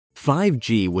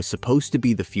5G was supposed to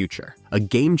be the future, a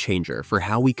game changer for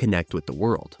how we connect with the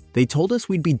world. They told us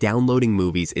we'd be downloading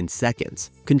movies in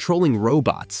seconds, controlling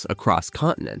robots across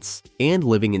continents, and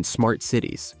living in smart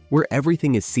cities where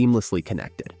everything is seamlessly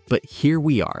connected. But here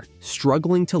we are,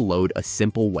 struggling to load a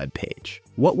simple web page.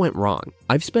 What went wrong?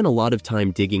 I've spent a lot of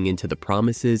time digging into the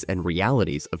promises and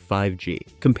realities of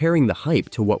 5G, comparing the hype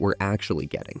to what we're actually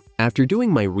getting. After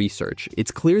doing my research, it's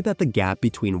clear that the gap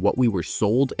between what we were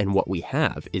sold and what we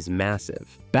have is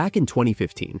massive. Back in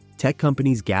 2015, tech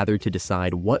companies gathered to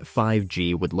decide what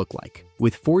 5G would look like.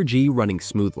 With 4G running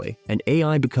smoothly and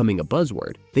AI becoming a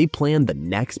buzzword, they planned the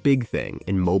next big thing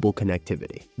in mobile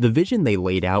connectivity. The vision they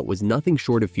laid out was nothing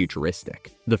short of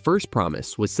futuristic. The first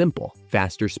promise was simple: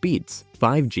 faster speeds.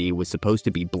 5G was supposed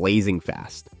to be blazing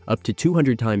fast, up to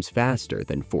 200 times faster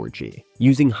than 4G.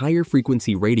 Using higher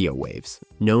frequency radio waves,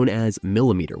 known as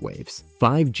millimeter waves,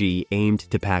 5G aimed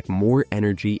to pack more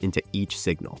energy into each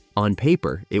signal. On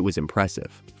paper, it was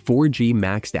impressive. 4G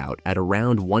maxed out at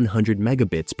around 100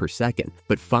 megabits per second,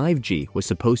 but 5G was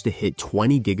supposed to hit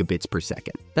 20 gigabits per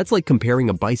second. That's like comparing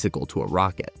a bicycle to a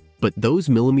rocket. But those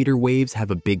millimeter waves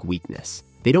have a big weakness.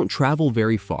 They don't travel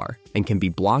very far and can be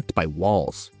blocked by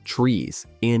walls, trees,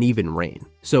 and even rain.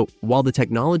 So while the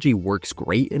technology works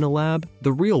great in a lab,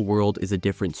 the real world is a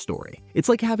different story. It's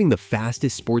like having the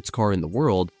fastest sports car in the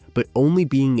world, but only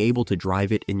being able to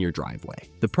drive it in your driveway.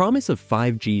 The promise of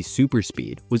 5G super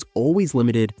speed was always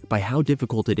limited by how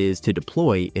difficult it is to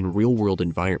deploy in real-world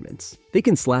environments. They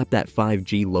can slap that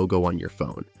 5G logo on your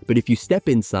phone, but if you step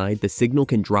inside, the signal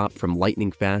can drop from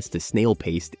lightning fast to snail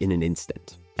pace in an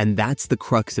instant. And that's the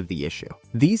crux of the issue.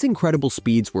 These incredible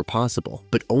speeds were possible,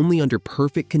 but only under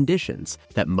perfect conditions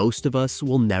that most of us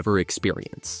will never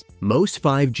experience. Most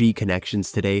 5G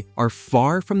connections today are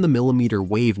far from the millimeter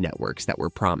wave networks that were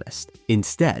promised.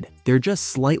 Instead, they're just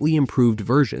slightly improved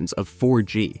versions of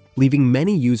 4G, leaving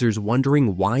many users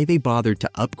wondering why they bothered to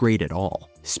upgrade at all.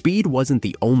 Speed wasn't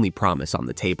the only promise on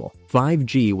the table.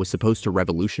 5G was supposed to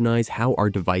revolutionize how our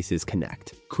devices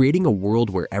connect, creating a world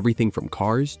where everything from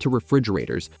cars to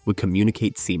refrigerators would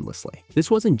communicate seamlessly. This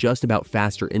wasn't just about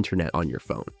faster internet on your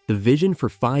phone. The vision for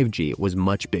 5G was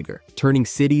much bigger, turning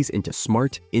cities into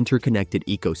smart, interconnected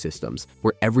ecosystems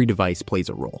where every device plays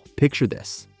a role. Picture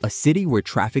this: a city where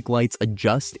traffic lights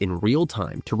adjust in real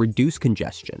time to reduce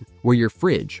congestion, where your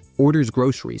fridge orders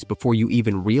groceries before you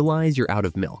even realize you're out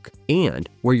of milk, and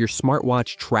where your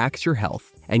smartwatch tracks your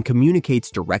health and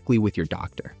communicates directly with your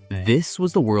doctor. This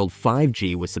was the world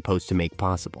 5G was supposed to make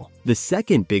possible. The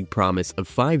second big promise of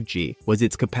 5G was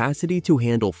its capacity to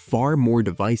handle far more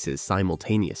devices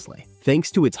simultaneously.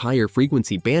 Thanks to its higher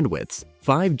frequency bandwidths,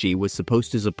 5G was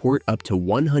supposed to support up to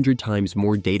 100 times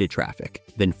more data traffic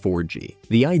than 4G.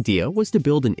 The idea was to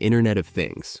build an Internet of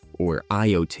Things, or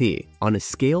IoT, on a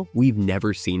scale we've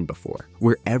never seen before,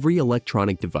 where every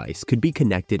electronic device could be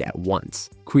connected at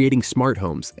once, creating smart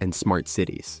homes and smart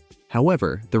cities.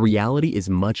 However, the reality is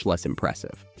much less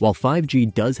impressive. While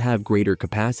 5G does have greater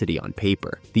capacity on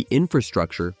paper, the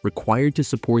infrastructure required to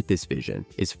support this vision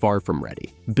is far from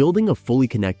ready. Building a fully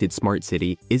connected smart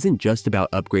city isn't just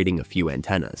about upgrading a few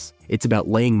antennas. It's about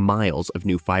laying miles of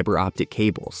new fiber optic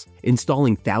cables,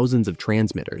 installing thousands of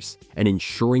transmitters, and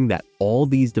ensuring that all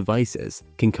these devices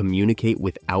can communicate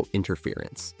without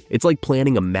interference. It's like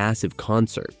planning a massive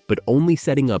concert, but only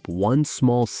setting up one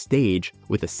small stage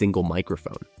with a single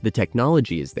microphone. The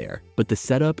technology is there, but the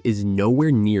setup is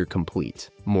nowhere near complete.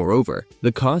 Moreover,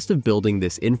 the cost of building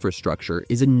this infrastructure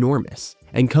is enormous,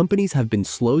 and companies have been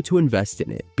slow to invest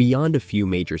in it beyond a few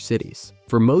major cities.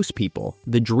 For most people,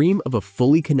 the dream of a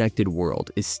fully connected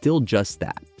world is still just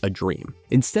that, a dream.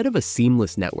 Instead of a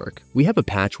seamless network, we have a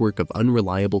patchwork of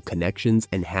unreliable connections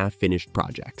and half-finished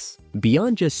projects.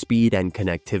 Beyond just speed and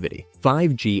connectivity,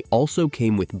 5G also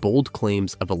came with bold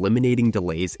claims of eliminating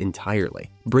delays entirely,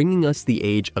 bringing us the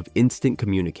age of instant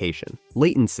communication.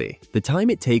 Latency, the time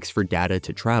it takes for data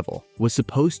to travel, was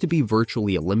supposed to be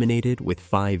virtually eliminated with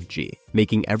 5G,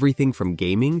 making everything from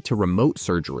gaming to remote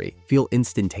surgery feel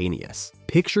instantaneous.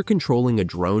 Picture controlling a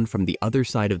drone from the other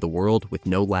side of the world with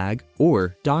no lag,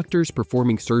 or doctors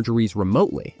performing surgeries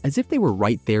remotely as if they were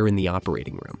right there in the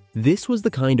operating room. This was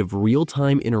the kind of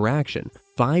real-time interaction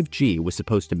 5G was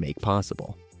supposed to make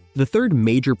possible. The third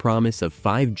major promise of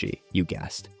 5G, you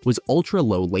guessed, was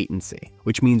ultra-low latency,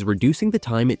 which means reducing the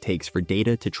time it takes for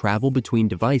data to travel between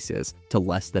devices to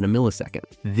less than a millisecond.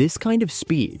 This kind of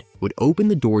speed would open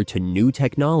the door to new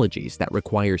technologies that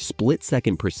require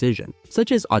split-second precision,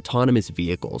 such as autonomous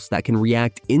vehicles that can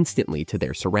react instantly to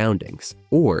their surroundings,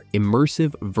 or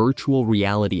immersive virtual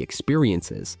reality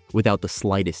experiences without the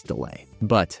slightest delay.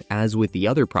 But as with the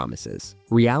other promises,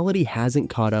 reality hasn't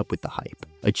caught up with the hype.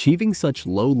 Achieving such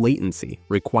low latency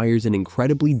requires an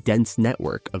incredibly dense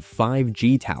network of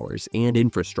 5G towers and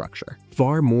infrastructure,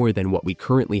 far more than what we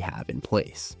currently have in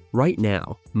place. Right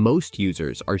now, most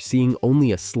users are seeing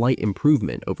only a slight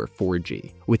improvement over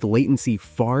 4G, with latency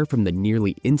far from the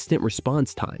nearly instant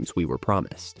response times we were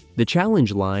promised. The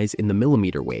challenge lies in the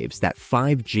millimeter waves that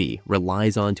 5G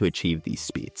relies on to achieve these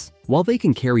speeds. While they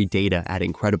can carry data at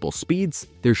incredible speeds,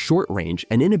 their short range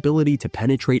and inability to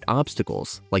penetrate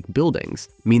obstacles, like buildings,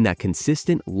 mean that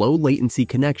consistent low-latency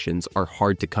connections are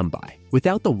hard to come by.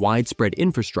 Without the widespread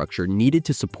infrastructure needed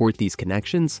to support these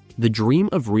connections, the dream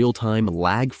of real-time,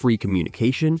 lag-free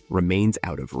communication remains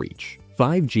out of reach.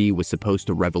 5G was supposed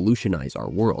to revolutionize our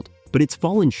world, but it's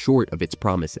fallen short of its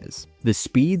promises. The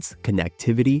speeds,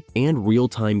 connectivity, and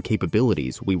real-time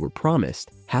capabilities we were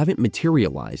promised haven't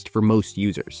materialized for most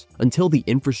users. Until the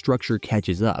infrastructure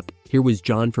catches up, here was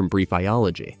John from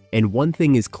Briefology. And one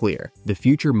thing is clear, the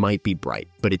future might be bright,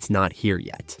 but it's not here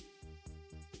yet.